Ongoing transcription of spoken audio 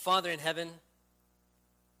Father in heaven,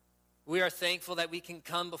 we are thankful that we can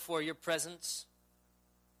come before your presence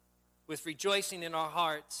with rejoicing in our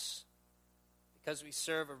hearts because we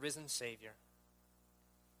serve a risen Savior.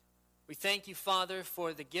 We thank you, Father,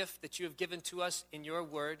 for the gift that you have given to us in your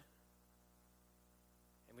word.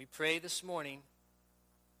 And we pray this morning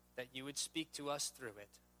that you would speak to us through it.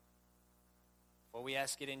 For we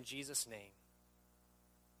ask it in Jesus' name.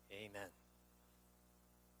 Amen.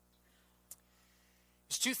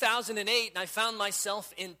 It was 2008, and I found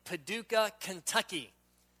myself in Paducah, Kentucky.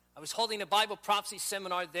 I was holding a Bible prophecy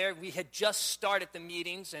seminar there. We had just started the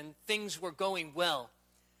meetings, and things were going well.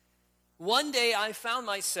 One day, I found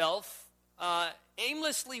myself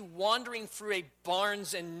aimlessly wandering through a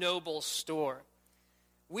Barnes & Noble store.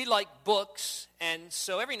 We like books, and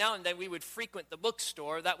so every now and then we would frequent the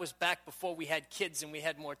bookstore. That was back before we had kids and we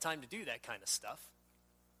had more time to do that kind of stuff.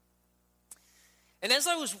 And as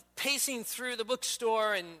I was pacing through the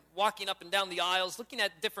bookstore and walking up and down the aisles, looking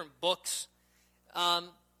at different books,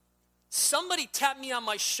 somebody tapped me on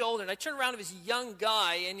my shoulder, and I turned around to this young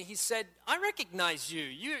guy, and he said, "I recognize you.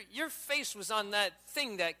 Your face was on that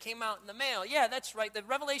thing that came out in the mail." "Yeah, that's right, the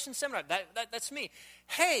Revelation seminar. That's me.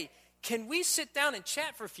 Hey, can we sit down and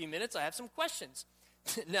chat for a few minutes? I have some questions."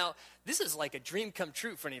 Now, this is like a dream come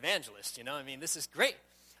true for an evangelist, this is great.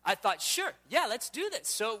 I thought, sure, yeah, let's do this.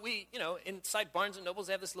 So we, inside Barnes & Noble's,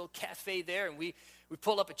 they have this little cafe there, and we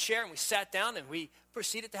pulled up a chair, and we sat down, and we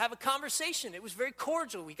proceeded to have a conversation. It was very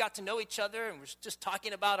cordial. We got to know each other, and we're just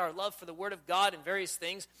talking about our love for the Word of God and various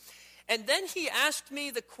things. And then he asked me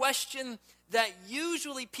the question that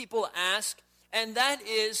usually people ask, and that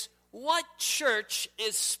is, what church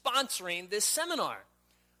is sponsoring this seminar?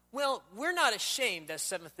 Well, we're not ashamed as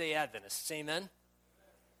Seventh-day Adventists, amen?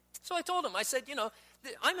 So I told him, I said,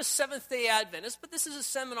 I'm a Seventh-day Adventist, but this is a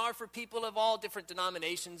seminar for people of all different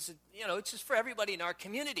denominations. It's just for everybody in our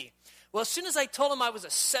community. Well, as soon as I told him I was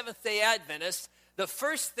a Seventh-day Adventist, the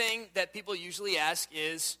first thing that people usually ask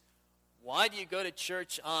is, why do you go to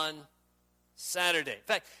church on Saturday? In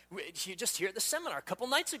fact, you just here at the seminar a couple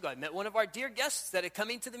nights ago, I met one of our dear guests that had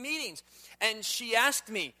come into the meetings, and she asked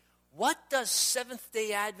me, what does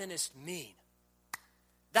Seventh-day Adventist mean?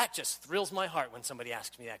 That just thrills my heart when somebody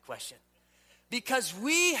asks me that question. Because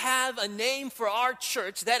we have a name for our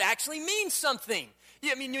church that actually means something.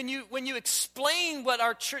 When you explain what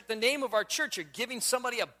our church, the name of our church, you're giving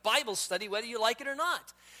somebody a Bible study, whether you like it or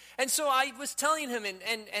not. And so I was telling him,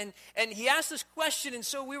 and he asked this question, and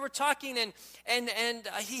so we were talking, and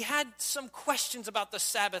he had some questions about the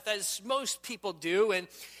Sabbath, as most people do, and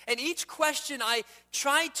each question I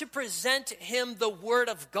tried to present him the Word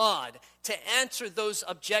of God to answer those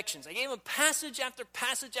objections. I gave him passage after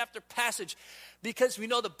passage after passage, because we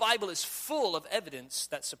know the Bible is full of evidence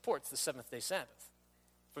that supports the seventh-day Sabbath,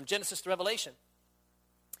 from Genesis to Revelation.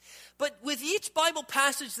 But with each Bible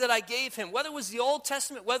passage that I gave him, whether it was the Old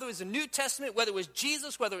Testament, whether it was the New Testament, whether it was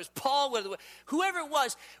Jesus, whether it was Paul, whoever it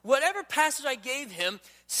was, whatever passage I gave him,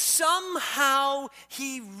 somehow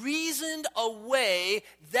he reasoned away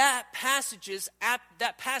that passage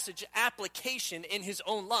application in his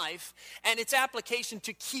own life and its application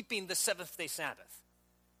to keeping the seventh-day Sabbath.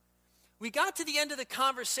 We got to the end of the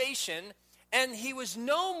conversation, and he was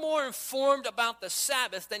no more informed about the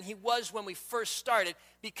Sabbath than he was when we first started,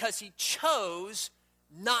 because he chose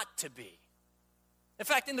not to be. In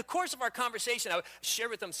fact, in the course of our conversation, I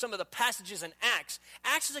shared with him some of the passages in Acts.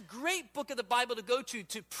 Acts is a great book of the Bible to go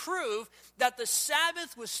to prove that the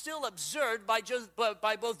Sabbath was still observed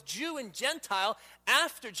by both Jew and Gentile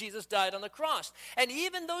after Jesus died on the cross. And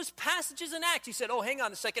even those passages in Acts, he said, oh, hang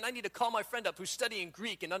on a second, I need to call my friend up who's studying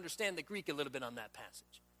Greek and understand the Greek a little bit on that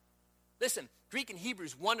passage. Listen, Greek and Hebrew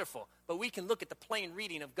is wonderful, but we can look at the plain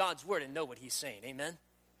reading of God's Word and know what he's saying. Amen?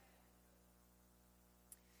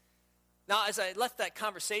 Now, as I left that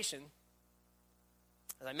conversation,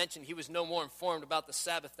 as I mentioned, he was no more informed about the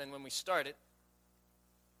Sabbath than when we started.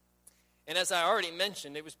 And as I already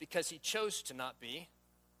mentioned, it was because he chose to not be,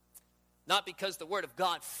 not because the Word of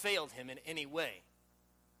God failed him in any way.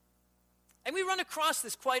 And we run across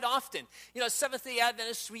this quite often. As Seventh-day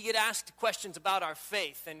Adventists, we get asked questions about our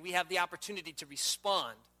faith, and we have the opportunity to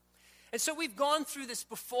respond. And so we've gone through this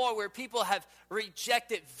before, where people have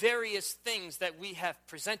rejected various things that we have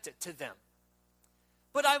presented to them.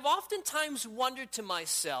 But I've oftentimes wondered to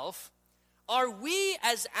myself, are we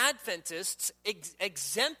as Adventists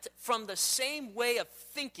exempt from the same way of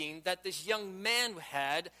thinking that this young man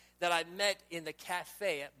had that I met in the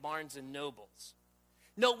cafe at Barnes & Noble's?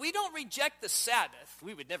 No, we don't reject the Sabbath.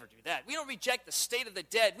 We would never do that. We don't reject the state of the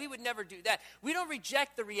dead. We would never do that. We don't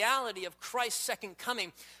reject the reality of Christ's second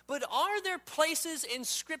coming. But are there places in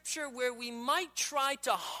Scripture where we might try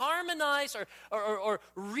to harmonize or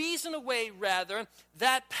reason away, rather,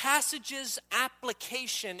 that passage's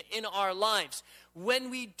application in our lives?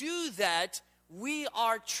 When we do that, we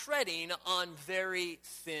are treading on very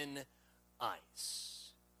thin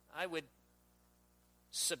ice. I would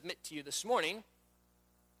submit to you this morning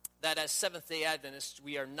that as Seventh-day Adventists,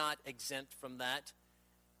 we are not exempt from that.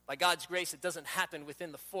 By God's grace, it doesn't happen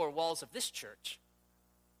within the four walls of this church.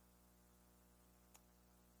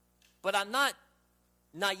 But I'm not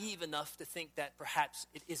naive enough to think that perhaps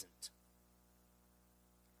it isn't.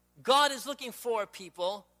 God is looking for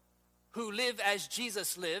people who live as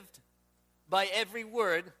Jesus lived, by every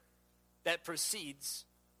word that proceeds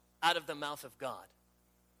out of the mouth of God.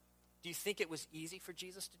 Do you think it was easy for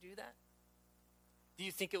Jesus to do that? Do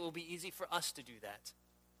you think it will be easy for us to do that?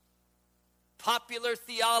 Popular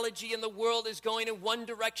theology in the world is going in one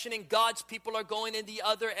direction and God's people are going in the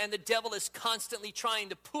other, and the devil is constantly trying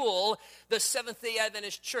to pull the Seventh-day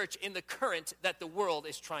Adventist church in the current that the world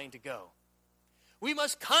is trying to go. We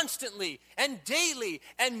must constantly and daily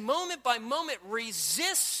and moment by moment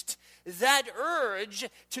resist that urge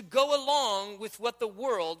to go along with what the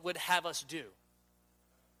world would have us do.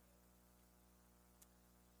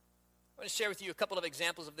 I want to share with you a couple of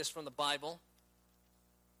examples of this from the Bible.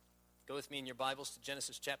 Go with me in your Bibles to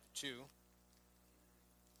Genesis chapter 2.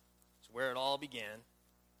 It's where it all began.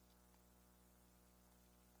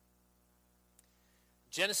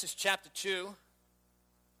 Genesis chapter 2,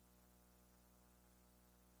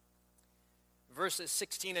 verses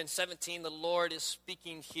 16 and 17, the Lord is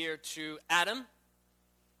speaking here to Adam.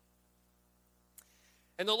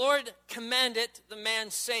 And the Lord commanded the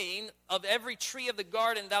man, saying, of every tree of the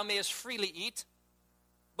garden thou mayest freely eat,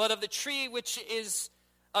 but of the tree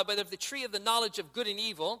of the knowledge of good and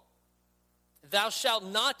evil, thou shalt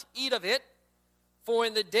not eat of it, for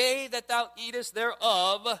in the day that thou eatest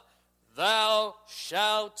thereof, thou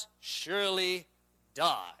shalt surely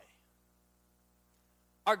die.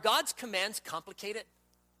 Are God's commands complicated?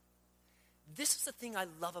 This is the thing I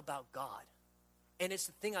love about God, and it's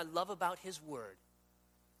the thing I love about His Word.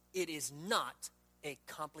 It is not a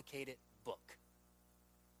complicated book.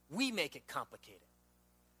 We make it complicated.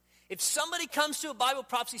 If somebody comes to a Bible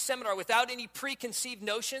prophecy seminar without any preconceived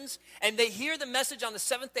notions, and they hear the message on the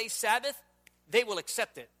seventh-day Sabbath, they will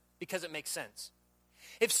accept it because it makes sense.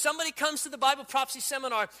 If somebody comes to the Bible prophecy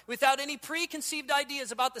seminar without any preconceived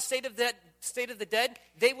ideas about the state of the dead,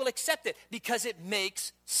 they will accept it because it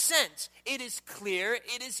makes sense. It is clear,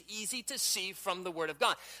 it is easy to see from the Word of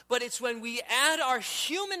God. But it's when we add our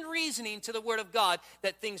human reasoning to the Word of God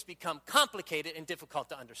that things become complicated and difficult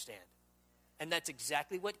to understand. And that's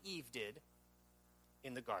exactly what Eve did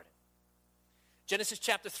in the garden. Genesis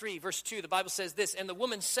chapter 3, verse 2, the Bible says this, and the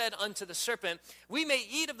woman said unto the serpent, we may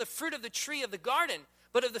eat of the fruit of the tree of the garden,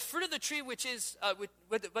 but of the fruit of the tree which is,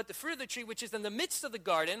 the fruit of the tree which is in the midst of the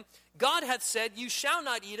garden, God hath said, you shall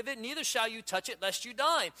not eat of it, neither shall you touch it, lest you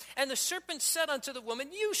die. And the serpent said unto the woman,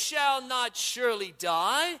 you shall not surely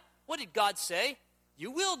die. What did God say?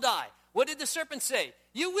 You will die. What did the serpent say?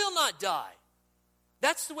 You will not die.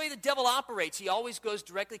 That's the way the devil operates. He always goes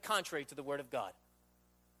directly contrary to the Word of God.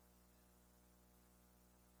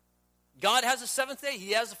 God has a seventh day,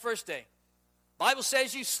 He has the first day. Bible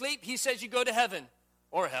says you sleep, He says you go to heaven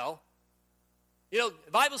or hell. You know,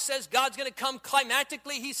 the Bible says God's going to come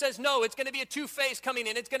climactically. He says no, it's going to be a two-phase coming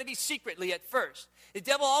in. It's going to be secretly at first. The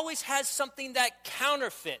devil always has something that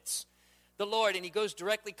counterfeits the Lord, and he goes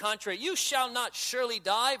directly contrary. You shall not surely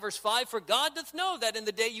die, verse 5, for God doth know that in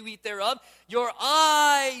the day you eat thereof, your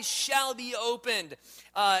eyes shall be opened.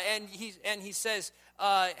 And he says,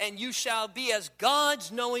 and you shall be as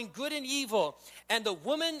gods, knowing good and evil. And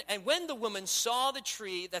when the woman saw the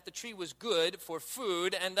tree, that the tree was good for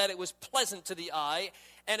food, and that it was pleasant to the eye,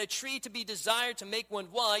 and a tree to be desired to make one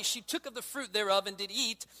wise, she took of the fruit thereof and did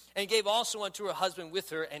eat, and gave also unto her husband with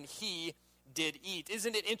her, and he did eat.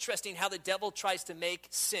 Isn't it interesting how the devil tries to make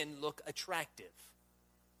sin look attractive?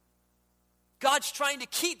 God's trying to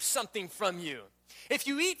keep something from you. If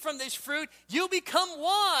you eat from this fruit, you'll become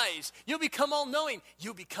wise. You'll become all-knowing.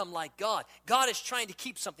 You'll become like God. God is trying to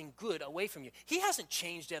keep something good away from you. He hasn't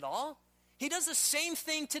changed at all. He does the same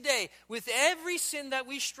thing today. With every sin that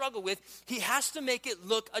we struggle with, He has to make it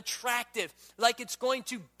look attractive, like it's going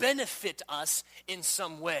to benefit us in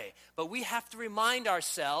some way. But we have to remind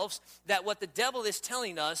ourselves that what the devil is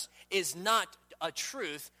telling us is not a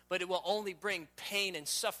truth, but it will only bring pain and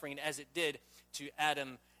suffering as it did to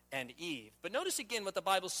Adam and Eve. But notice again what the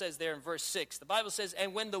Bible says there in verse 6. The Bible says,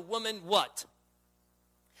 and when the woman what?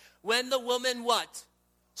 When the woman what?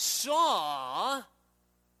 Saw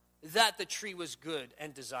that the tree was good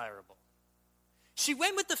and desirable. She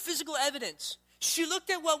went with the physical evidence. She looked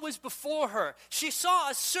at what was before her. She saw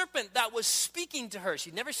a serpent that was speaking to her.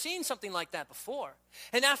 She'd never seen something like that before.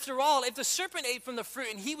 And after all, if the serpent ate from the fruit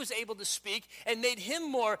and he was able to speak and made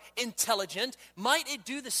him more intelligent, might it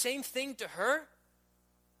do the same thing to her?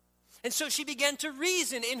 And so she began to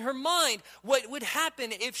reason in her mind what would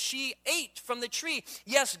happen if she ate from the tree.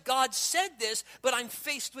 Yes, God said this, but I'm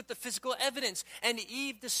faced with the physical evidence. And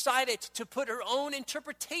Eve decided to put her own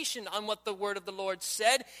interpretation on what the word of the Lord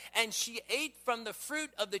said. And she ate from the fruit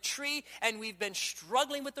of the tree, and we've been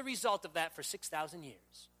struggling with the result of that for 6,000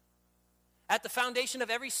 years. At the foundation of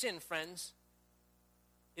every sin, friends,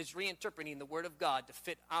 is reinterpreting the word of God to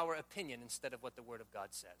fit our opinion instead of what the word of God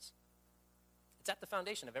says. It's at the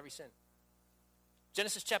foundation of every sin.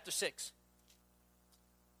 Genesis chapter 6.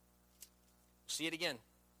 See it again.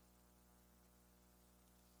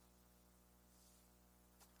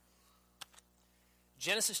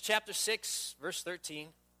 Genesis chapter 6, verse 13.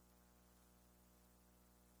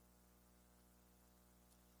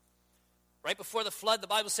 Right before the flood, the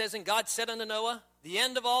Bible says, and God said unto Noah, the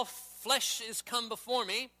end of all flesh is come before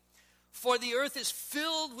me, for the earth is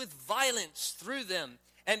filled with violence through them.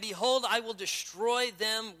 And behold, I will destroy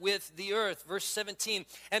them with the earth. Verse 17,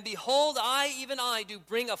 and behold, I, even I, do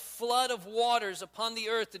bring a flood of waters upon the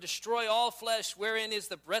earth to destroy all flesh, wherein is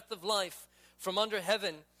the breath of life from under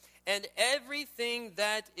heaven. And everything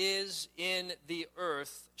that is in the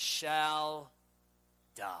earth shall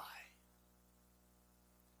die.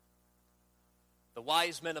 The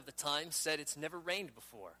wise men of the time said it's never rained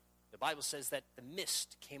before. The Bible says that the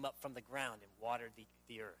mist came up from the ground and watered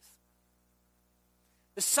the earth.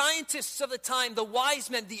 The scientists of the time, the wise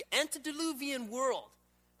men, the antediluvian world,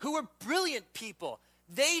 who were brilliant people,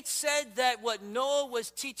 they said that what Noah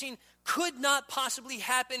was teaching could not possibly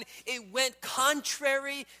happen. It went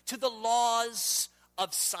contrary to the laws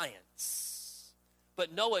of science.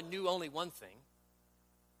 But Noah knew only one thing,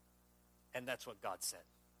 and that's what God said.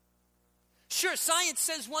 Sure, science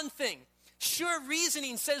says one thing. Sure,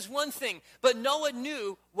 reasoning says one thing, but Noah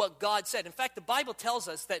knew what God said. In fact, the Bible tells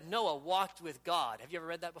us that Noah walked with God. Have you ever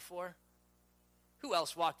read that before? Who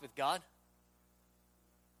else walked with God?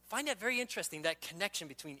 Find that very interesting, that connection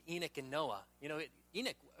between Enoch and Noah. You know,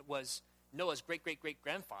 Enoch was Noah's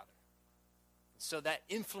great-great-great-grandfather. So that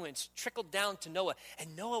influence trickled down to Noah.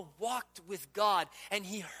 And Noah walked with God, and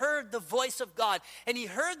he heard the voice of God, and he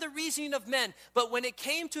heard the reasoning of men. But when it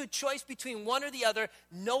came to a choice between one or the other,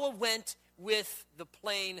 Noah went with the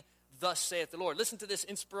plain, thus saith the Lord. Listen to this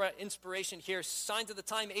inspiration here. Signs of the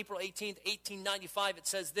Time, April 18th, 1895. It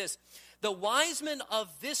says this: the wise men of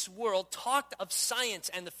this world talked of science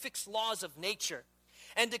and the fixed laws of nature,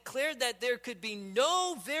 and declared that there could be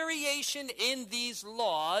no variation in these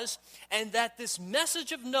laws, and that this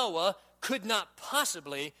message of Noah could not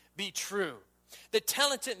possibly be true. The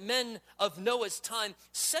talented men of Noah's time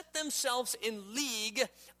set themselves in league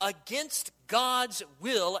against God's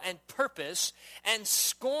will and purpose, and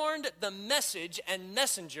scorned the message and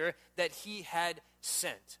messenger that he had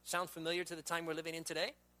sent. Sound familiar to the time we're living in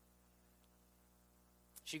today?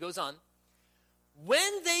 She goes on.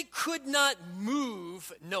 When they could not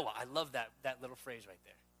move Noah. I love that little phrase right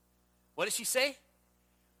there. What does she say?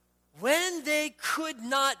 When they could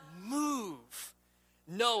not move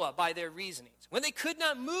Noah by their reasonings. When they could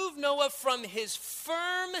not move Noah from his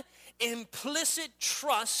firm, implicit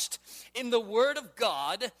trust in the word of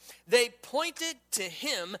God, they pointed to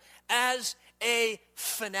him as a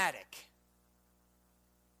fanatic.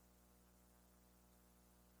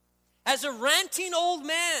 As a ranting old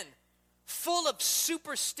man, full of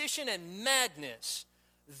superstition and madness.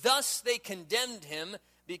 Thus they condemned him,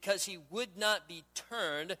 because he would not be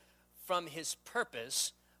turned from his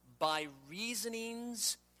purpose by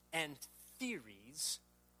reasonings and theories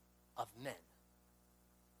of men.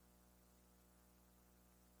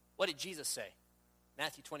 What did Jesus say?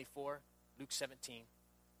 Matthew 24, Luke 17.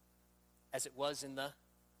 As it was in the,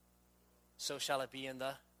 so shall it be in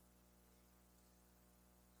the.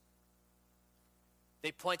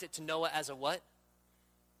 They pointed to Noah as a what?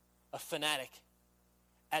 A fanatic.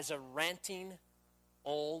 As a ranting,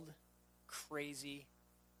 old, crazy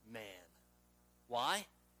man. Why?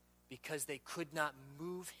 Because they could not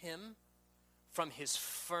move him from his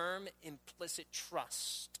firm, implicit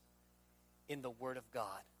trust in the Word of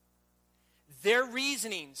God. Their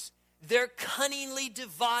reasonings, their cunningly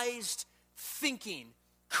devised thinking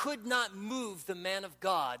could not move the man of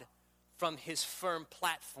God from his firm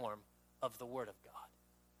platform of the Word of God.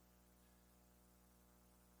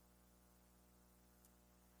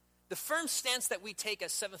 The firm stance that we take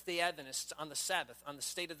as Seventh-day Adventists on the Sabbath, on the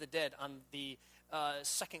state of the dead, on the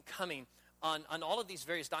second coming, on all of these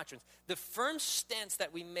various doctrines, the firm stance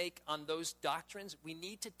that we make on those doctrines, we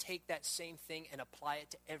need to take that same thing and apply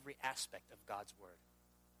it to every aspect of God's word.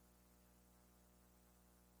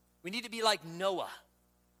 We need to be like Noah.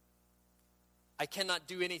 I cannot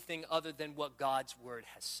do anything other than what God's word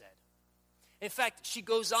has said. In fact, she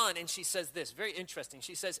goes on and she says this, very interesting.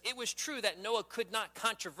 She says, it was true that Noah could not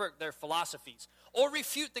controvert their philosophies or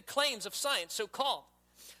refute the claims of science, so called.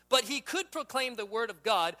 But he could proclaim the word of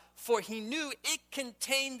God, for he knew it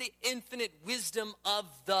contained the infinite wisdom of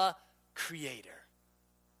the Creator.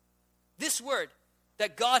 This word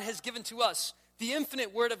that God has given to us, the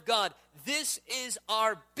infinite word of God, this is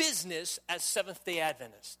our business as Seventh-day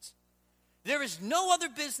Adventists. There is no other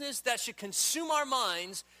business that should consume our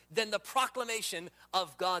minds than the proclamation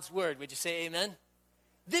of God's word. Would you say amen?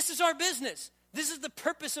 This is our business. This is the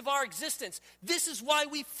purpose of our existence. This is why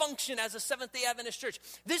we function as a Seventh-day Adventist church.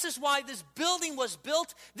 This is why this building was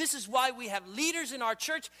built. This is why we have leaders in our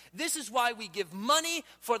church. This is why we give money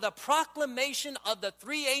for the proclamation of the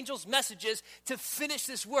three angels' messages to finish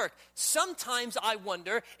this work. Sometimes I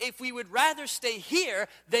wonder if we would rather stay here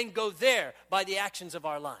than go there by the actions of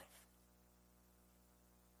our life.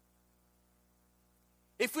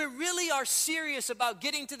 If we really are serious about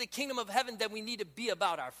getting to the kingdom of heaven, then we need to be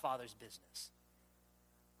about our Father's business.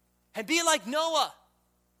 And be like Noah,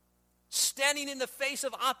 standing in the face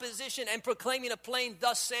of opposition and proclaiming a plain,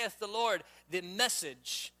 thus saith the Lord, the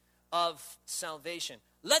message of salvation.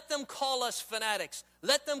 Let them call us fanatics.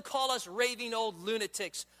 Let them call us raving old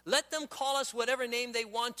lunatics. Let them call us whatever name they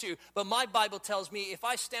want to. But my Bible tells me if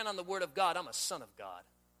I stand on the word of God, I'm a son of God.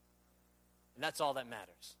 And that's all that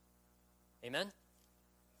matters. Amen?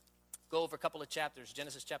 Go over a couple of chapters,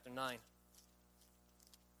 Genesis chapter 9.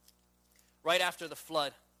 Right after the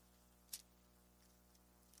flood.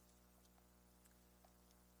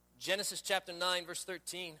 Genesis chapter 9, verse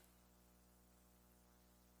 13.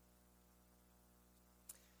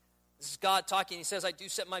 This is God talking. He says, I do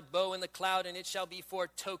set my bow in the cloud, and it shall be for a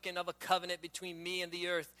token of a covenant between me and the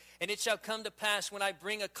earth. And it shall come to pass when I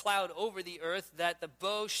bring a cloud over the earth, that the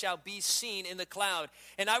bow shall be seen in the cloud.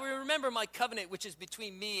 And I will remember my covenant which is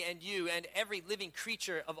between me and you and every living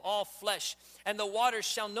creature of all flesh. And the waters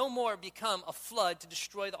shall no more become a flood to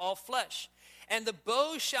destroy all flesh. And the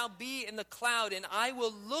bow shall be in the cloud, and I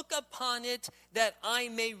will look upon it that I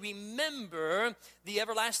may remember the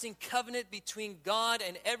everlasting covenant between God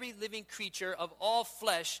and every living creature of all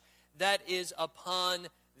flesh that is upon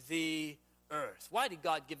the earth. Why did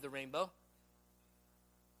God give the rainbow?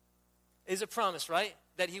 It's a promise, right?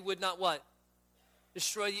 That he would not what?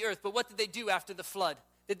 Destroy the earth. But what did they do after the flood?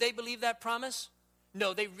 Did they believe that promise?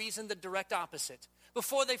 No, they reasoned the direct opposite.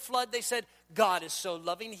 Before they flood, they said, God is so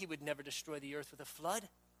loving, he would never destroy the earth with a flood.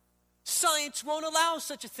 Science won't allow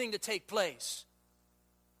such a thing to take place.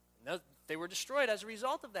 No, they were destroyed as a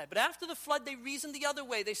result of that. But after the flood, they reasoned the other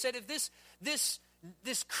way. They said, if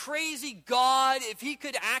this crazy God, if he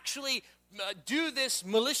could actually do this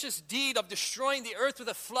malicious deed of destroying the earth with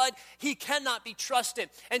a flood, he cannot be trusted.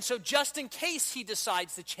 And so just in case he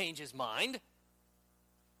decides to change his mind,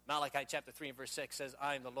 Malachi chapter 3 and verse 6 says,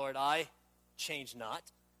 I am the Lord, I change not.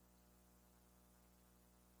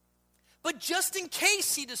 But just in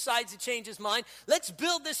case he decides to change his mind, let's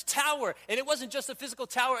build this tower. And it wasn't just a physical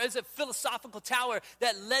tower, it was a philosophical tower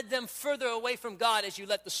that led them further away from God as you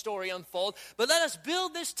let the story unfold. But let us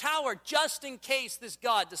build this tower just in case this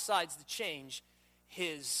God decides to change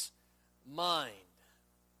his mind.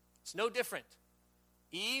 It's no different.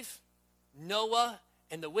 Eve, Noah,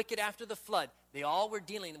 and the wicked after the flood, they all were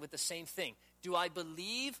dealing with the same thing. Do I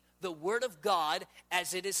believe the word of God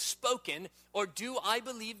as it is spoken, or do I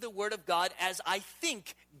believe the word of God as I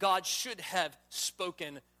think God should have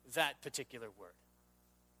spoken that particular word?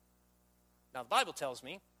 Now, the Bible tells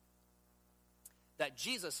me that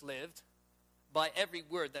Jesus lived by every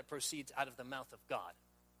word that proceeds out of the mouth of God,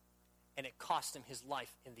 and it cost him his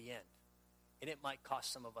life in the end, and it might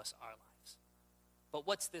cost some of us our lives. But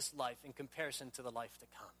what's this life in comparison to the life to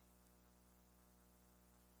come?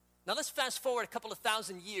 Now let's fast forward a couple of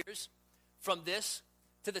thousand years from this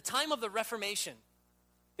to the time of the Reformation,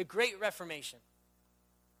 the Great Reformation.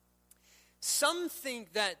 Some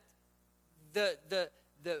think that the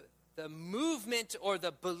movement or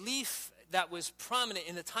the belief that was prominent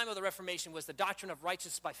in the time of the Reformation was the doctrine of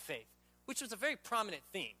righteousness by faith, which was a very prominent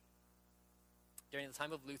theme during the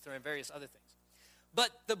time of Luther and various other things. But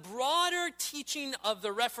the broader teaching of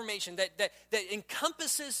the Reformation that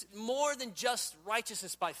encompasses more than just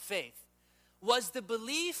righteousness by faith was the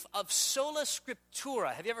belief of sola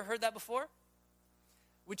scriptura. Have you ever heard that before?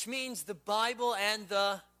 which means the Bible and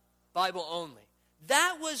the Bible only.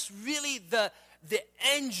 That was really the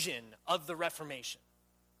engine of the Reformation.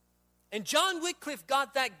 And John Wycliffe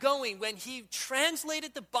got that going when he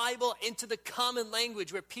translated the Bible into the common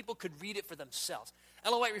language where people could read it for themselves.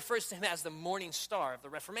 Ellen White refers to him as the morning star of the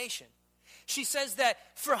Reformation. She says that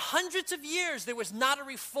for hundreds of years, there was not a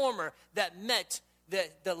reformer that met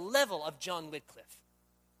the level of John Wycliffe.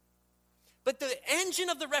 But the engine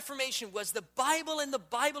of the Reformation was the Bible and the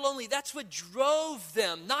Bible only. That's what drove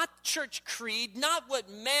them, not church creed, not what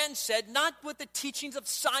man said, not what the teachings of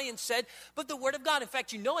science said, but the Word of God. In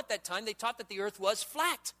fact, at that time, they taught that the earth was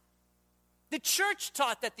flat. The church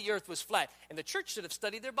taught that the earth was flat. And the church should have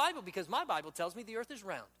studied their Bible, because my Bible tells me the earth is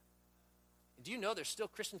round. And do you know there's still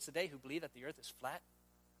Christians today who believe that the earth is flat?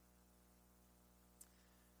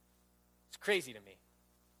 It's crazy to me.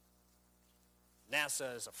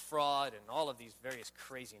 NASA is a fraud and all of these various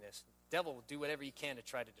craziness. The devil will do whatever he can to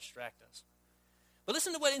try to distract us. But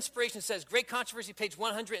listen to what Inspiration says. Great Controversy, page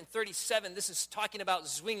 137. This is talking about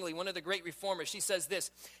Zwingli, one of the great reformers. She says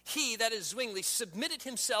this: he, that is Zwingli, submitted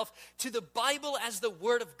himself to the Bible as the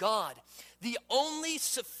Word of God, the only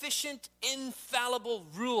sufficient, infallible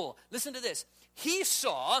rule. Listen to this. He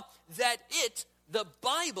saw that the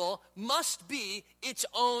Bible, must be its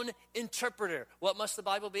own interpreter. What must the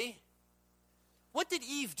Bible be? What did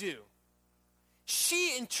Eve do?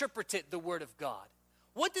 She interpreted the Word of God.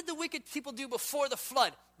 What did the wicked people do before the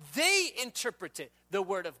flood? They interpreted the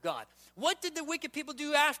Word of God. What did the wicked people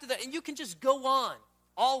do after that? And you can just go on.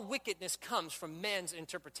 All wickedness comes from man's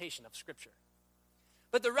interpretation of Scripture.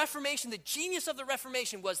 But the Reformation, the genius of the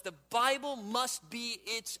Reformation was the Bible must be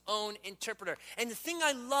its own interpreter. And the thing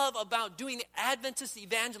I love about doing Adventist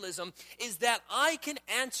evangelism is that I can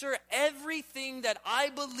answer everything that I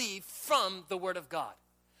believe from the Word of God.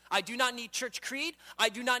 I do not need church creed. I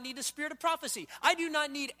do not need the spirit of prophecy. I do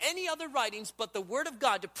not need any other writings but the Word of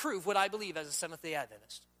God to prove what I believe as a Seventh-day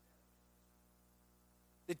Adventist.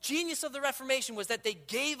 The genius of the Reformation was that they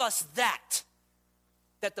gave us that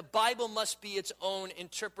the Bible must be its own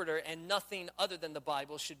interpreter and nothing other than the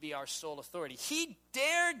Bible should be our sole authority. He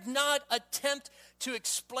dared not attempt to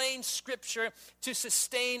explain Scripture to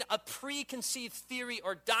sustain a preconceived theory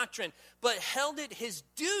or doctrine, but held it his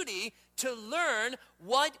duty to learn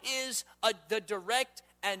what is the direct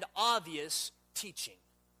and obvious teaching.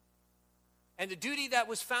 And the duty that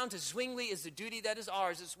was found to Zwingli is the duty that is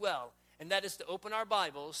ours as well, and that is to open our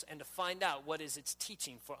Bibles and to find out what is its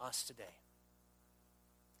teaching for us today.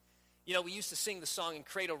 You know, we used to sing the song in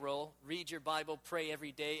Cradle Roll, read your Bible, pray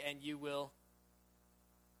every day, and you will.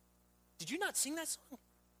 Did you not sing that song?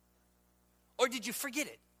 Or did you forget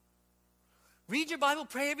it? Read your Bible,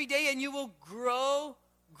 pray every day, and you will grow,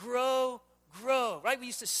 grow, grow. Right? We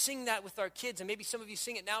used to sing that with our kids, and maybe some of you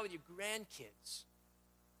sing it now with your grandkids.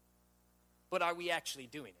 But are we actually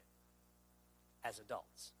doing it as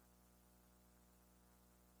adults?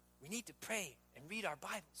 We need to pray and read our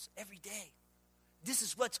Bibles every day. This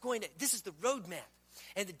is the roadmap.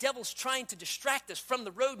 And the devil's trying to distract us from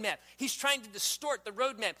the roadmap. He's trying to distort the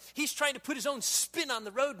roadmap. He's trying to put his own spin on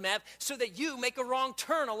the roadmap so that you make a wrong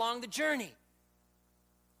turn along the journey.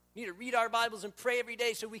 We need to read our Bibles and pray every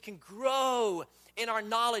day so we can grow in our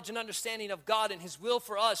knowledge and understanding of God and His will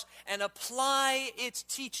for us and apply its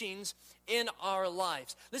teachings in our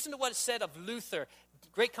lives. Listen to what it said of Luther.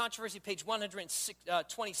 Great Controversy, page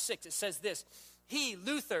 126. It says this: he,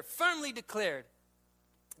 Luther, firmly declared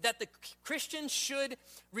that the Christian should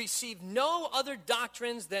receive no other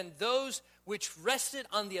doctrines than those which rested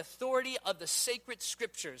on the authority of the sacred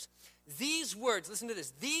Scriptures. These words, listen to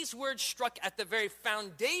this, these words struck at the very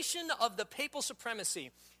foundation of the papal supremacy.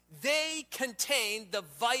 They contain the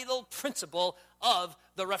vital principle of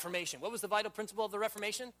the Reformation. What was the vital principle of the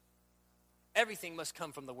Reformation? Everything must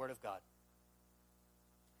come from the Word of God.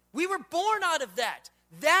 We were born out of that.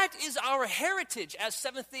 That is our heritage as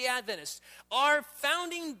Seventh-day Adventists. Our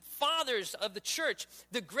founding fathers of the church,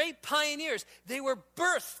 the great pioneers, they were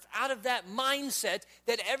birthed out of that mindset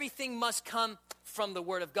that everything must come from the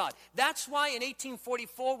Word of God. That's why in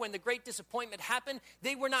 1844, when the Great Disappointment happened,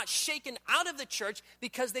 they were not shaken out of the church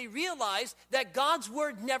because they realized that God's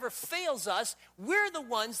Word never fails us. We're the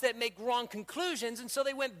ones that make wrong conclusions, and so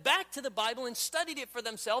they went back to the Bible and studied it for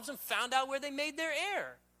themselves and found out where they made their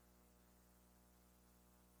error.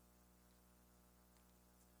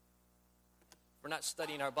 We're not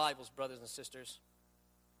studying our Bibles, brothers and sisters.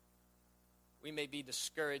 We may be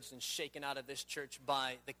discouraged and shaken out of this church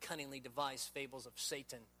by the cunningly devised fables of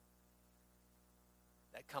Satan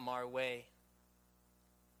that come our way.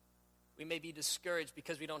 We may be discouraged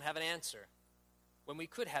because we don't have an answer, when we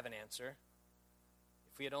could have an answer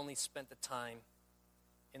if we had only spent the time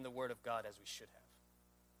in the Word of God as we should have.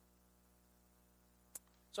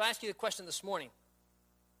 So I ask you the question this morning.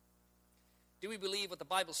 Do we believe what the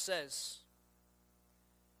Bible says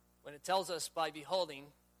when it tells us by beholding?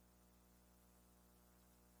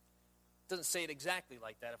 It doesn't say it exactly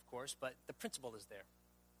like that, of course, but the principle is there.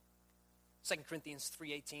 2 Corinthians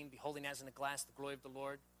 3:18, beholding as in a glass the glory of the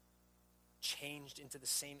Lord, changed into the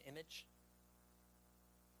same image.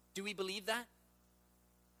 Do we believe that?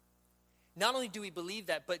 Not only do we believe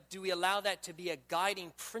that, but do we allow that to be a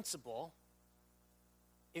guiding principle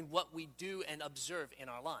in what we do and observe in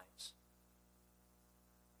our lives?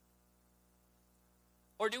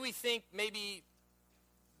 Or do we think maybe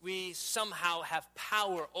we somehow have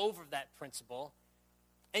power over that principle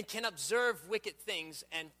and can observe wicked things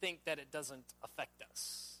and think that it doesn't affect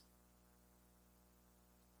us?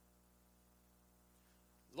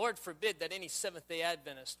 Lord forbid that any Seventh-day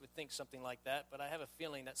Adventist would think something like that, but I have a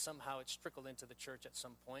feeling that somehow it's trickled into the church at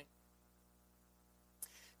some point.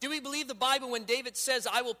 Do we believe the Bible when David says,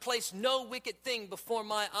 I will place no wicked thing before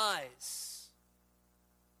my eyes?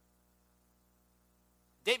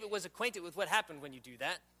 David was acquainted with what happened when you do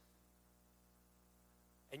that.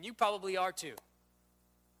 And you probably are too.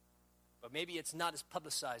 But maybe it's not as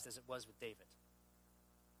publicized as it was with David.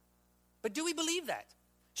 But do we believe that?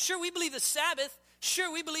 Sure, we believe the Sabbath.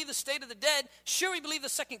 Sure, we believe the state of the dead. Sure, we believe the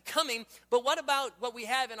second coming. But what about what we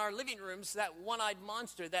have in our living rooms, that one-eyed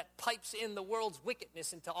monster that pipes in the world's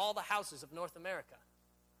wickedness into all the houses of North America?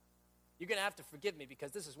 You're going to have to forgive me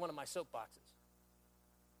because this is one of my soapboxes.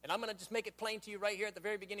 And I'm going to just make it plain to you right here at the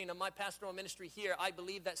very beginning of my pastoral ministry here. I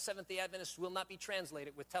believe that Seventh-day Adventists will not be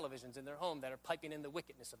translated with televisions in their home that are piping in the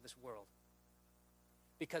wickedness of this world.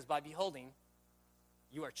 Because by beholding,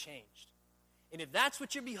 you are changed. And if that's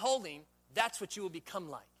what you're beholding, that's what you will become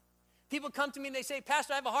like. People come to me and they say,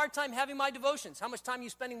 Pastor, I have a hard time having my devotions. How much time are you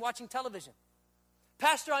spending watching television?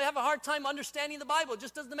 Pastor, I have a hard time understanding the Bible. It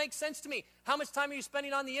just doesn't make sense to me. How much time are you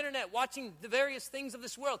spending on the internet watching the various things of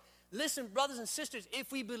this world? Listen, brothers and sisters,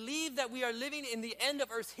 if we believe that we are living in the end of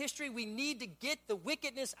Earth's history, we need to get the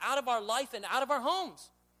wickedness out of our life and out of our homes.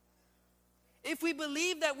 If we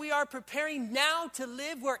believe that we are preparing now to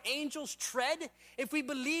live where angels tread, if we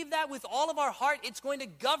believe that with all of our heart, it's going to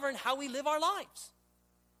govern how we live our lives.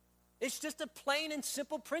 It's just a plain and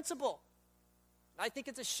simple principle. I think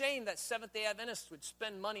it's a shame that Seventh-day Adventists would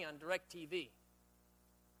spend money on DirecTV.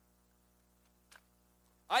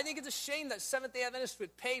 I think it's a shame that Seventh-day Adventists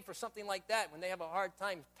would pay for something like that when they have a hard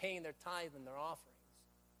time paying their tithe and their offerings.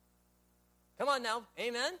 Come on now,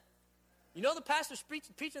 amen? You know the pastor's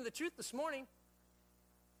preaching the truth this morning.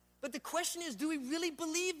 But the question is, do we really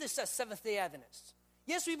believe this as Seventh-day Adventists?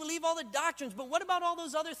 Yes, we believe all the doctrines, but what about all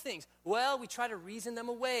those other things? Well, we try to reason them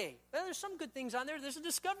away. Well, there's some good things on there. There's a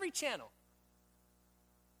Discovery Channel.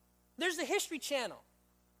 There's the History Channel.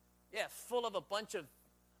 Yeah, full of a bunch of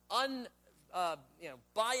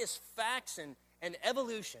biased facts and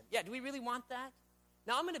evolution. Yeah, do we really want that?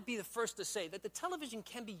 Now, I'm going to be the first to say that the television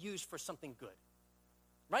can be used for something good.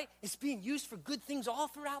 Right? It's being used for good things all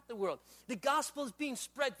throughout the world. The gospel is being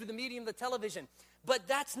spread through the medium of the television. But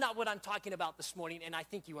that's not what I'm talking about this morning, and I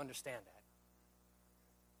think you understand that.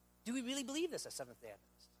 Do we really believe this as Seventh-day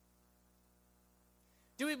Adventists?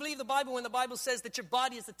 Do we believe the Bible when the Bible says that your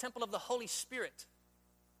body is the temple of the Holy Spirit,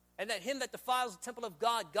 and that him that defiles the temple of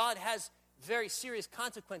God, God has very serious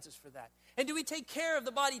consequences for that? And do we take care of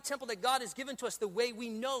the body temple that God has given to us the way we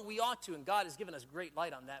know we ought to? And God has given us great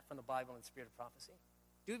light on that from the Bible and the Spirit of prophecy.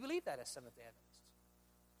 Do we believe that as Seventh-day Adventists?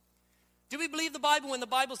 Do we believe the Bible when the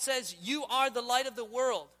Bible says, you are the light of the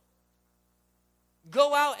world?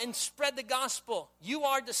 Go out and spread the gospel. You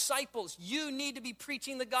are disciples. You need to be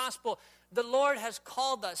preaching the gospel. The Lord has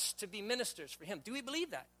called us to be ministers for him. Do we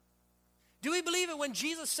believe that? Do we believe it when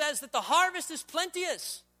Jesus says that the harvest is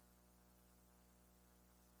plenteous?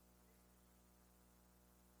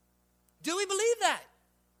 Do we believe that?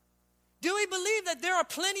 Do we believe that there are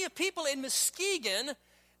plenty of people in Muskegon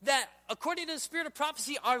that, according to the Spirit of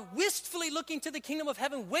prophecy, are wistfully looking to the kingdom of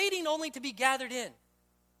heaven, waiting only to be gathered in?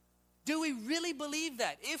 Do we really believe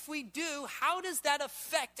that? If we do, how does that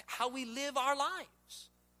affect how we live our lives?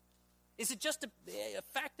 Is it just a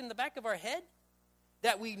fact in the back of our head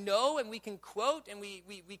that we know and we can quote and we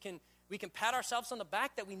can pat ourselves on the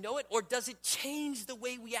back that we know it? Or does it change the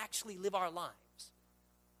way we actually live our lives?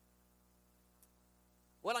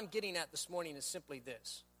 What I'm getting at this morning is simply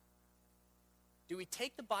this. Do we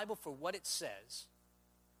take the Bible for what it says,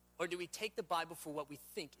 or do we take the Bible for what we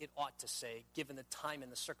think it ought to say, given the time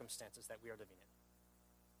and the circumstances that we are living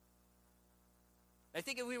in? I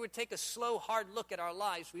think if we would take a slow, hard look at our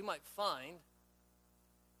lives, we might find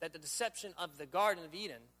that the deception of the Garden of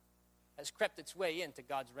Eden has crept its way into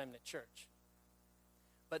God's remnant church.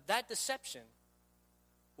 But that deception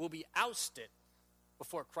will be ousted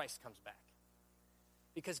before Christ comes back.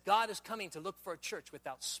 Because God is coming to look for a church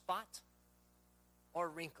without spot or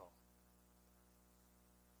wrinkle.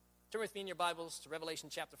 Turn with me in your Bibles to Revelation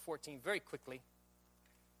chapter 14 very quickly.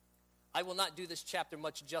 I will not do this chapter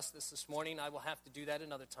much justice this morning. I will have to do that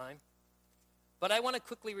another time. But I want to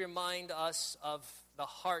quickly remind us of the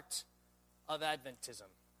heart of Adventism.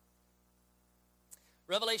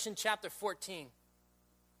 Revelation chapter 14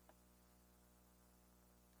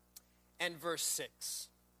 and verse 6.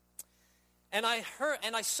 And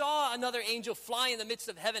I saw another angel fly in the midst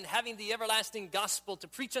of heaven, having the everlasting gospel to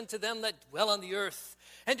preach unto them that dwell on the earth,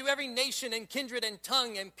 and to every nation and kindred and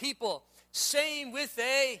tongue and people, saying with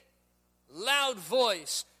a loud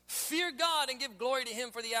voice, fear God and give glory to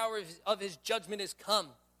him, for the hour of his judgment is come,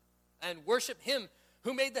 and worship him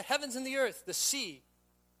who made the heavens and the earth, the sea,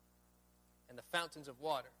 and the fountains of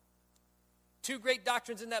water. Two great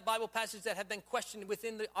doctrines in that Bible passage that have been questioned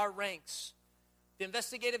within our ranks: the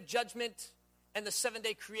investigative judgment and the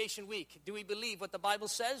 7-day creation week. Do we believe what the Bible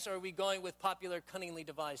says, or are we going with popular, cunningly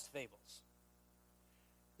devised fables?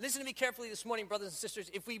 Listen to me carefully this morning, brothers and sisters.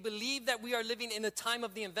 If we believe that we are living in the time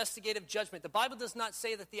of the investigative judgment, the Bible does not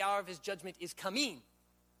say that the hour of his judgment is coming.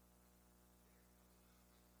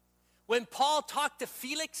 When Paul talked to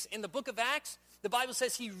Felix in the book of Acts, the Bible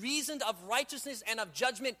says he reasoned of righteousness and of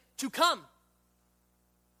judgment to come.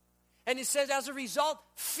 And it says, as a result,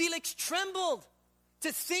 Felix trembled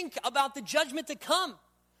to think about the judgment to come.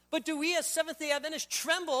 But do we as Seventh-day Adventists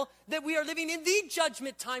tremble that we are living in the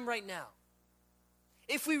judgment time right now?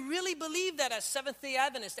 If we really believe that as Seventh-day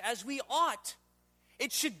Adventists, as we ought,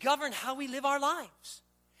 it should govern how we live our lives.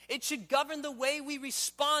 It should govern the way we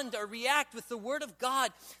respond or react with the Word of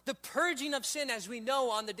God. The purging of sin, as we know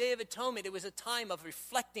on the Day of Atonement, it was a time of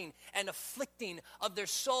reflecting and afflicting of their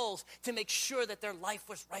souls to make sure that their life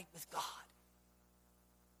was right with God.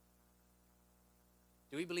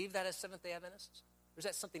 Do we believe that as Seventh-day Adventists? Or is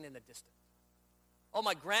that something in the distance? Oh,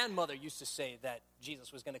 my grandmother used to say that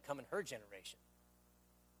Jesus was going to come in her generation.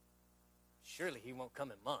 Surely he won't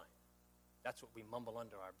come in mine. That's what we mumble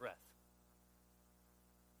under our breath.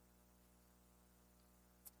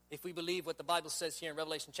 If we believe what the Bible says here in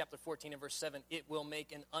Revelation chapter 14 and verse 7, it will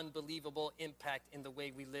make an unbelievable impact in the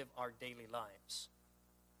way we live our daily lives.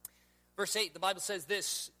 Verse 8, the Bible says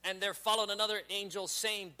this, and there followed another angel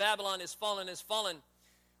saying, Babylon is fallen,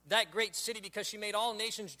 that great city, because she made all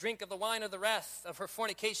nations drink of the wine of the wrath of her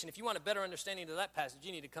fornication. If you want a better understanding of that passage,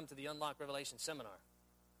 you need to come to the Unlock Revelation seminar.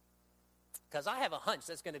 Because I have a hunch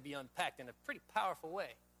that's going to be unpacked in a pretty powerful way.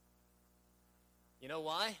 You know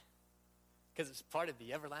why? Because it's part of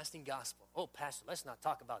the everlasting gospel. Oh, Pastor, let's not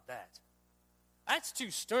talk about that. That's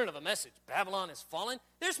too stern of a message. Babylon is fallen.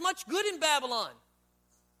 There's much good in Babylon.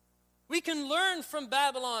 We can learn from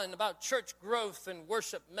Babylon about church growth and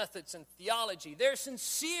worship methods and theology. They're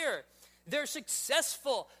sincere. They're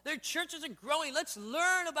successful. Their churches are growing. Let's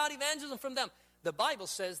learn about evangelism from them. The Bible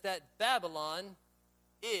says that Babylon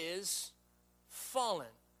is fallen.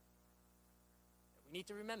 We need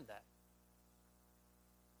to remember that.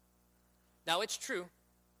 Now, it's true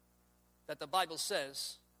that the Bible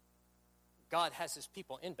says God has his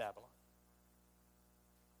people in Babylon.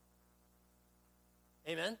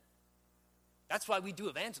 Amen? That's why we do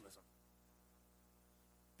evangelism.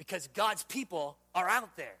 Because God's people are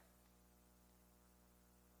out there.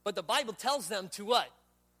 But the Bible tells them to what?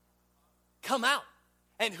 Come out.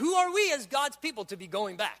 And who are we as God's people to be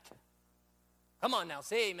going back? Come on now,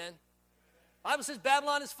 say amen. The Bible says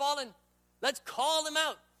Babylon is fallen. Let's call them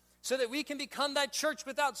out so that we can become that church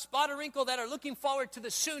without spot or wrinkle that are looking forward to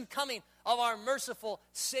the soon coming of our merciful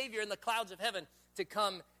Savior in the clouds of heaven to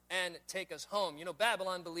come and take us home. You know,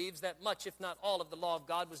 Babylon believes that much, if not all, of the law of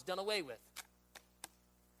God was done away with.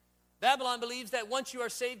 Babylon believes that once you are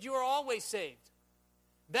saved, you are always saved.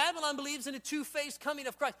 Babylon believes in a two-faced coming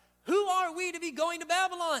of Christ. Who are we to be going to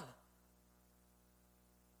Babylon?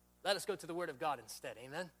 Let us go to the Word of God instead,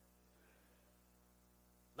 amen?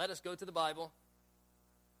 Let us go to the Bible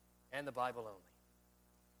and the Bible only.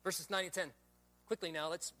 Verses 9 and 10. Quickly now,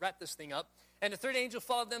 let's wrap this thing up. And the third angel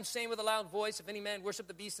followed them, saying with a loud voice, if any man worship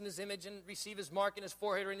the beast in his image and receive his mark in his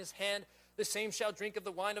forehead or in his hand, the same shall drink of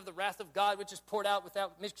the wine of the wrath of God, which is poured out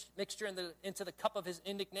without mixture into the cup of his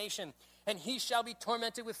indignation. And he shall be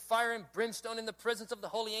tormented with fire and brimstone in the presence of the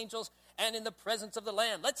holy angels and in the presence of the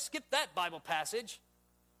Lamb. Let's skip that Bible passage.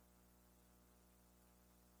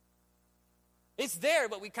 It's there,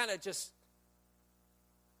 but we kind of just,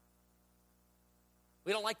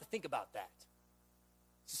 we don't like to think about that.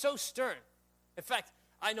 It's so stern. In fact,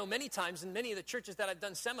 I know many times in many of the churches that I've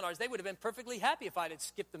done seminars, they would have been perfectly happy if I had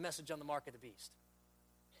skipped the message on the mark of the beast.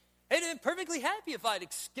 They'd have been perfectly happy if I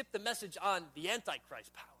had skipped the message on the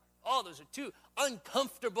Antichrist power. Oh, those are two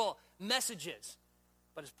uncomfortable messages,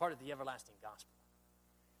 but it's part of the everlasting gospel.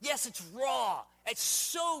 Yes, it's raw. It's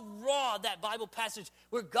so raw, that Bible passage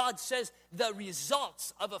where God says the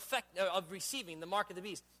results of receiving the mark of the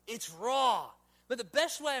beast. It's raw. But the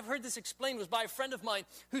best way I've heard this explained was by a friend of mine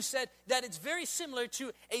who said that it's very similar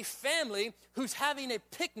to a family who's having a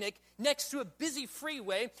picnic next to a busy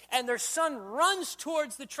freeway, and their son runs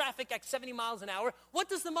towards the traffic at 70 miles an hour. What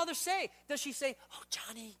does the mother say? Does she say, "Oh,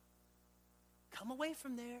 Johnny, come away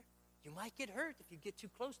from there. You might get hurt if you get too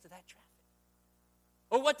close to that traffic"?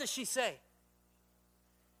 Or what does she say?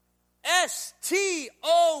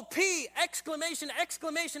 S-T-O-P, exclamation,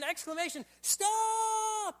 exclamation, exclamation,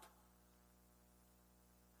 stop!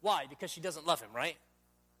 Why? Because she doesn't love him, right?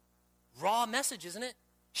 Raw message, isn't it?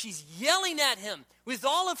 She's yelling at him with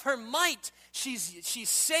all of her might. She's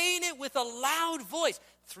saying it with a loud voice.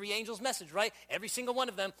 3 angels' message, right? Every single one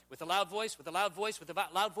of them with a loud voice, with a loud voice, with a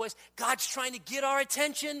loud voice. God's trying to get our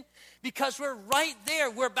attention because we're right there.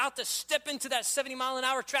 We're about to step into that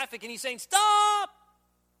 70-mile-an-hour traffic, and he's saying, stop!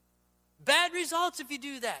 Bad results if you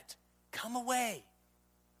do that. Come away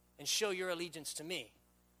and show your allegiance to me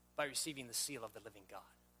by receiving the seal of the living God.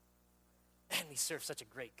 Man, we serve such a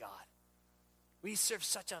great God. We serve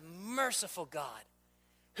such a merciful God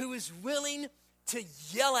who is willing to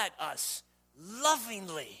yell at us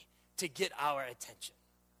lovingly to get our attention.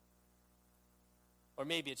 Or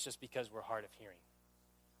maybe it's just because we're hard of hearing.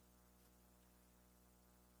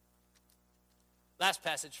 Last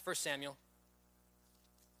passage, 1 Samuel.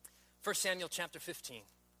 1 Samuel chapter 15.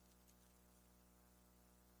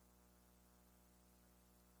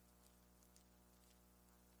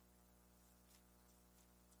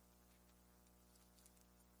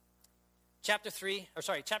 Chapter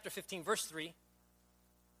 15, verse 3.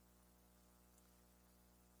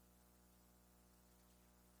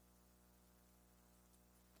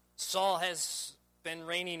 Saul has been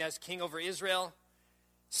reigning as king over Israel.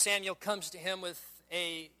 Samuel comes to him with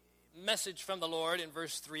a message from the Lord in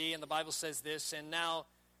verse 3, and the Bible says this, "And now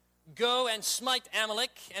go and smite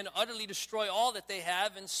Amalek, and utterly destroy all that they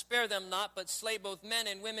have, and spare them not, but slay both men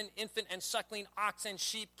and women, infant and suckling, ox and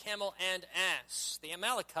sheep, camel and ass." The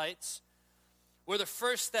Amalekites were the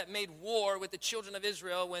first that made war with the children of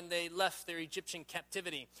Israel when they left their Egyptian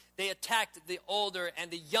captivity. They attacked the older and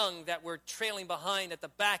the young that were trailing behind at the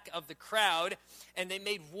back of the crowd, and they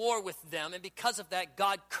made war with them. And because of that,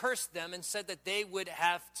 God cursed them and said that they would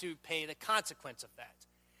have to pay the consequence of that.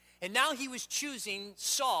 And now he was choosing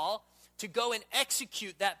Saul to go and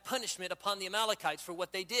execute that punishment upon the Amalekites for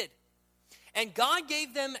what they did. And God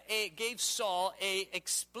gave Saul an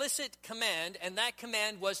explicit command, and that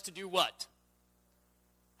command was to do what?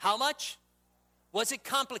 How much? Was it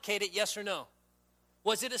complicated, yes or no?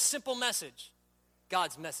 Was it a simple message?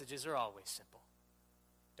 God's messages are always simple.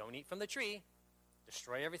 Don't eat from the tree.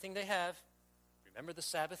 Destroy everything they have. Remember the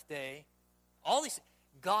Sabbath day. All these,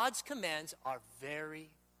 God's commands are very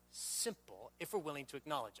simple if we're willing to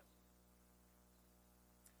acknowledge them.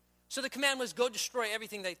 So the command was go destroy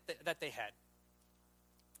everything that they had.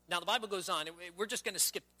 Now the Bible goes on. We're just going to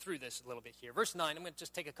skip through this a little bit here. Verse 9, I'm going to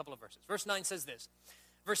just take a couple of verses. Verse 9 says this.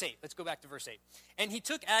 Verse 8, let's go back to verse 8. "And he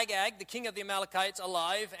took Agag, the king of the Amalekites,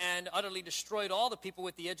 alive, and utterly destroyed all the people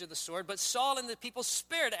with the edge of the sword. But Saul and the people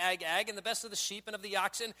spared Agag, and the best of the sheep, and of the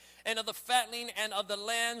oxen, and of the fatling, and of the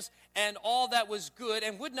lambs, and all that was good,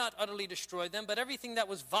 and would not utterly destroy them. But everything that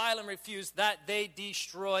was vile and refused, that they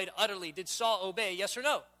destroyed utterly." Did Saul obey, yes or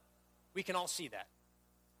no? We can all see that.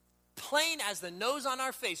 Plain as the nose on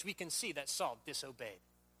our face, we can see that Saul disobeyed.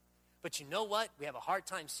 But you know what? We have a hard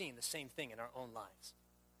time seeing the same thing in our own lives.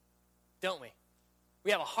 Don't we?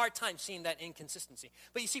 We have a hard time seeing that inconsistency.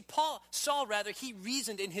 But you see, Saul, he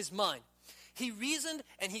reasoned in his mind. He reasoned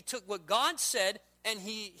and he took what God said and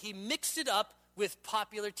he mixed it up with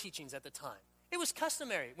popular teachings at the time. It was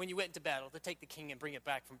customary when you went into battle to take the king and bring him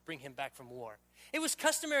back from war. It was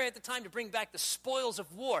customary at the time to bring back the spoils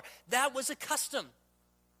of war. That was a custom.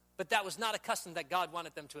 But that was not a custom that God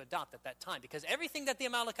wanted them to adopt at that time, because everything that the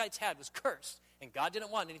Amalekites had was cursed, and God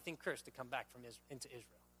didn't want anything cursed to come back into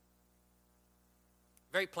Israel.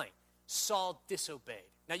 Very plain. Saul disobeyed.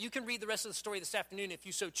 Now, you can read the rest of the story this afternoon if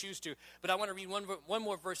you so choose to, but I want to read one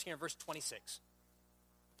more verse here in verse 26.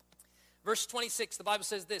 Verse 26, the Bible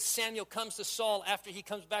says this: "Samuel comes to Saul after he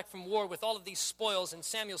comes back from war with all of these spoils, and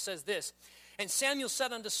Samuel says this, and Samuel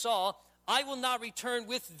said unto Saul, I will not return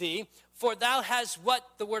with thee, for thou hast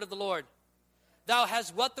what? The word of the Lord. Thou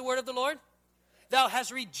hast what? The word of the Lord? Thou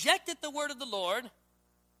hast rejected the word of the Lord,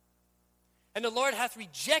 And the Lord hath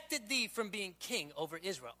rejected thee from being king over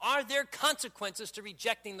Israel. Are there consequences to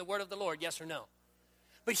rejecting the word of the Lord? Yes or no?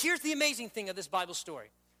 But here's the amazing thing of this Bible story.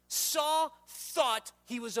 Saul thought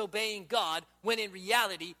he was obeying God when in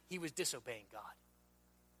reality he was disobeying God.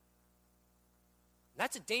 And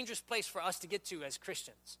that's a dangerous place for us to get to as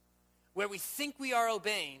Christians, where we think we are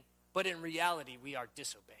obeying, but in reality we are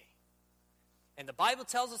disobeying. And the Bible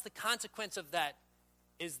tells us the consequence of that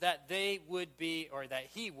is that they would be, or that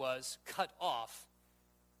he was, cut off.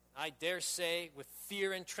 I dare say with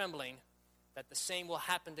fear and trembling that the same will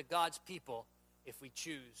happen to God's people if we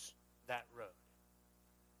choose that road.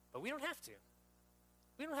 But we don't have to.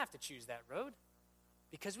 We don't have to choose that road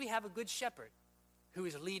because we have a good shepherd who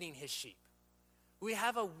is leading his sheep. We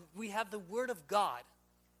have the word of God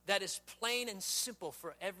that is plain and simple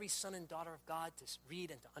for every son and daughter of God to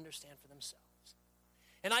read and to understand for themselves.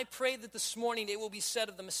 And I pray that this morning it will be said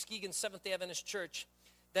of the Muskegon Seventh-day Adventist Church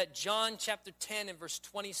that John chapter 10 and verse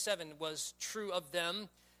 27 was true of them.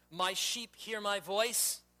 My sheep hear my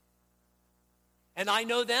voice, and I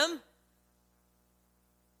know them,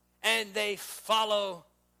 and they follow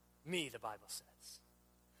me, the Bible says.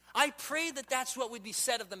 I pray that that's what would be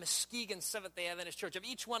said of the Muskegon Seventh-day Adventist Church, of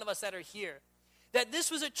each one of us that are here. That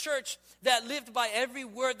this was a church that lived by every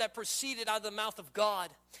word that proceeded out of the mouth of God.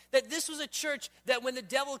 That this was a church that when the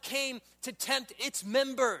devil came to tempt its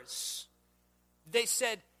members, they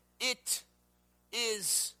said, "It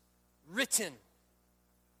is written."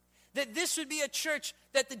 That this would be a church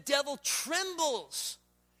that the devil trembles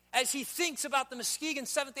as he thinks about the Muskegon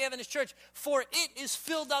Seventh-day Adventist Church, for it is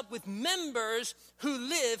filled up with members who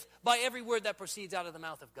live by every word that proceeds out of the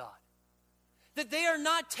mouth of God. That they are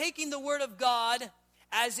not taking the word of God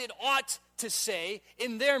as it ought to say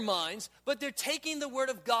in their minds, but they're taking the word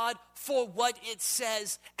of God for what it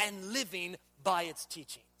says and living by its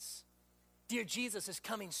teachings. Dear Jesus is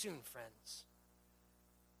coming soon, friends.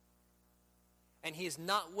 And he is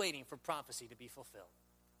not waiting for prophecy to be fulfilled.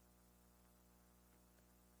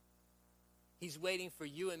 He's waiting for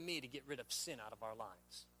you and me to get rid of sin out of our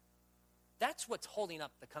lives. That's what's holding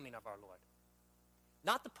up the coming of our Lord.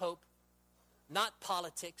 Not the Pope, not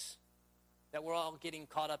politics that we're all getting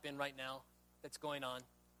caught up in right now that's going on.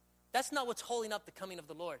 That's not what's holding up the coming of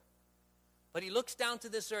the Lord. But he looks down to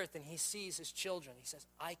this earth and he sees his children. He says,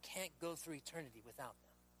 I can't go through eternity without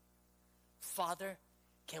them. Father,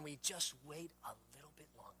 can we just wait a little bit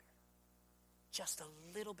longer? Just a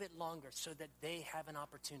little bit longer so that they have an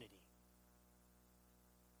opportunity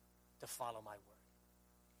to follow my word.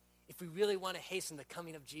 If we really want to hasten the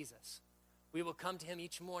coming of Jesus, we will come to him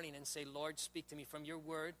each morning and say, Lord, speak to me from your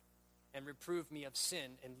word and reprove me of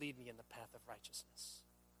sin and lead me in the path of righteousness.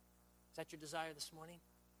 Is that your desire this morning?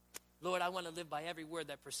 Lord, I want to live by every word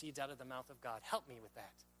that proceeds out of the mouth of God. Help me with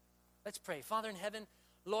that. Let's pray. Father in heaven,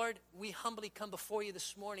 Lord, we humbly come before you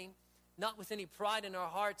this morning, not with any pride in our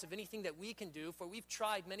hearts of anything that we can do, for we've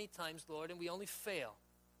tried many times, Lord, and we only fail.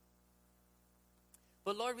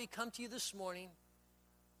 But Lord, we come to you this morning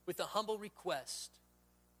with a humble request,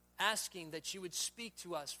 asking that you would speak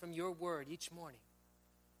to us from your word each morning,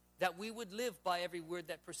 that we would live by every word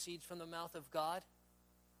that proceeds from the mouth of God,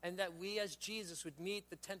 and that we as Jesus would meet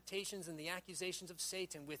the temptations and the accusations of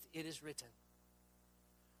Satan with it is written.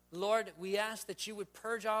 Lord, we ask that you would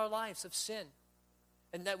purge our lives of sin,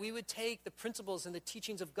 and that we would take the principles and the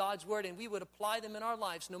teachings of God's word and we would apply them in our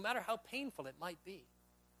lives, no matter how painful it might be.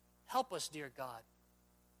 Help us, dear God,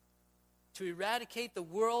 to eradicate the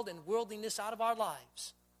world and worldliness out of our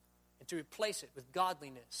lives and to replace it with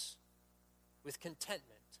godliness, with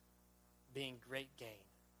contentment, being great gain.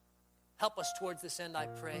 Help us towards this end, I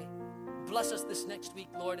pray. Bless us this next week,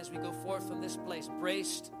 Lord, as we go forth from this place,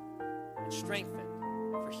 braced and strengthened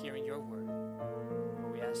for hearing your word.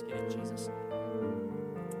 For we ask it in Jesus' name.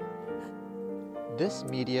 This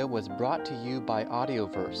media was brought to you by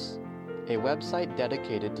Audioverse, a website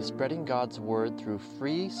dedicated to spreading God's word through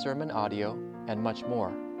free sermon audio and much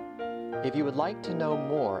more. If you would like to know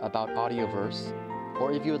more about Audioverse,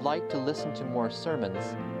 or if you would like to listen to more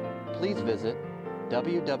sermons, please visit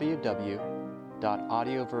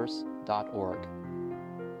www.audioverse.org.